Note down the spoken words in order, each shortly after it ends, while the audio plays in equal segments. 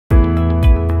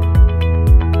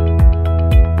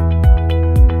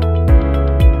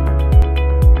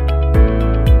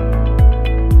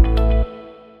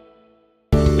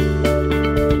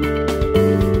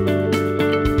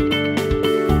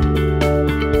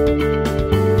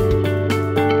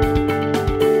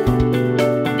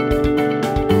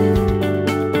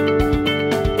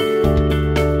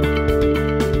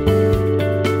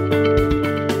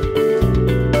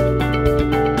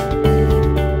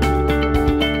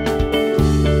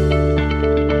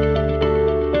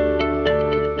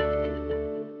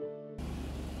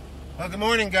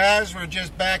morning, guys. We're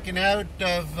just backing out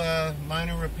of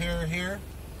minor repair here.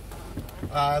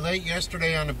 Late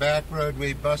yesterday on the back road,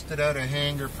 we busted out a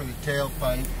hanger for the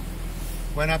tailpipe.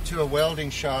 Went up to a welding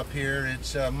shop here.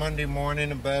 It's Monday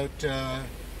morning about, I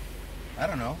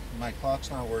don't know, my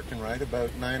clock's not working right,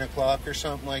 about 9 o'clock or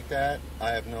something like that. I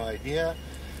have no idea.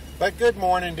 But good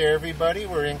morning to everybody.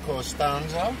 We're in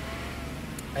Constanza,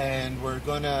 and we're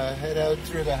going to head out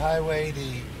through the highway,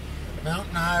 the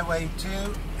mountain highway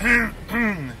to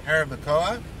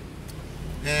Jarabacoa,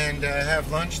 and have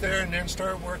lunch there, and then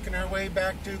start working our way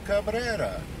back to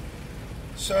Cabrera.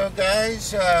 So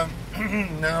guys,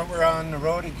 now we're on the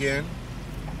road again.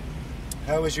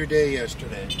 How was your day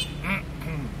yesterday?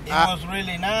 It was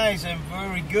really nice and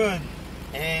very good,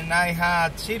 and I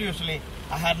had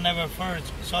never felt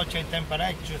such a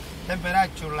temperature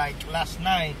like last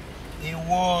night. It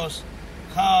was,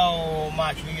 how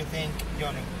much do you think,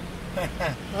 Johnny?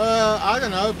 I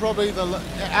don't know, probably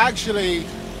actually,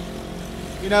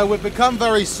 you know, we've become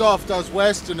very soft as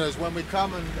Westerners when we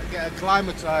come and get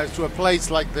acclimatized to a place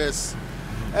like this.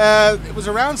 It was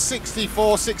around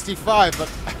 64, 65, but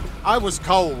I was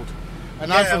cold,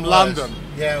 and I'm from London.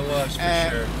 Yeah, it was, for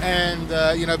sure.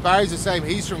 And you know, Barry's the same.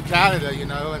 He's from Canada, you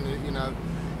know, and you know,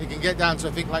 he can get down to,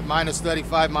 I think, like minus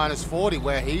 35, minus 40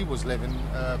 where he was living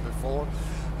before.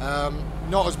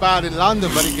 Not as bad in London,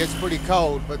 but it gets pretty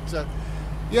cold. But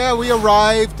yeah, we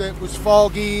arrived. It was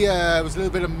foggy. It was a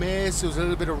little bit of mist. It was a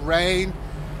little bit of rain.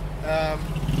 But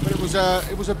it was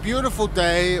a beautiful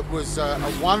day. It was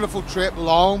a wonderful trip,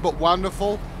 long but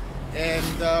wonderful.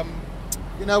 And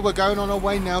you know, we're going on our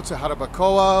way now to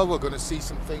Jarabacoa. We're going to see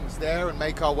some things there and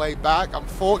make our way back.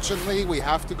 Unfortunately, we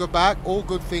have to go back. All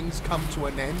good things come to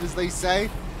an end, as they say.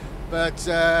 But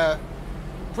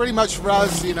pretty much for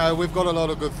us, you know, we've got a lot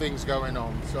of good things going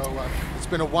on. So it's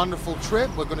been a wonderful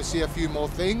trip. We're going to see a few more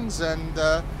things, and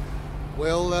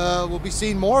we'll be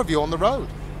seeing more of you on the road.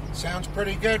 Sounds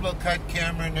pretty good. We'll cut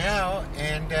camera now,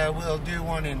 and we'll do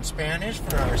one in Spanish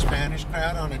for our Spanish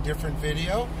crowd on a different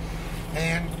video.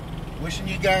 And wishing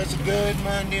you guys a good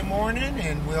Monday morning,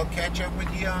 and we'll catch up with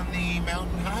you on the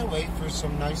mountain highway for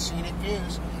some nice scenic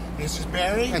views. This is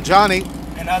Barry. And Johnny.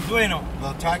 And Arduino.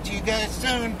 We'll talk to you guys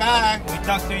soon. Bye. We'll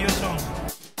talk to you soon.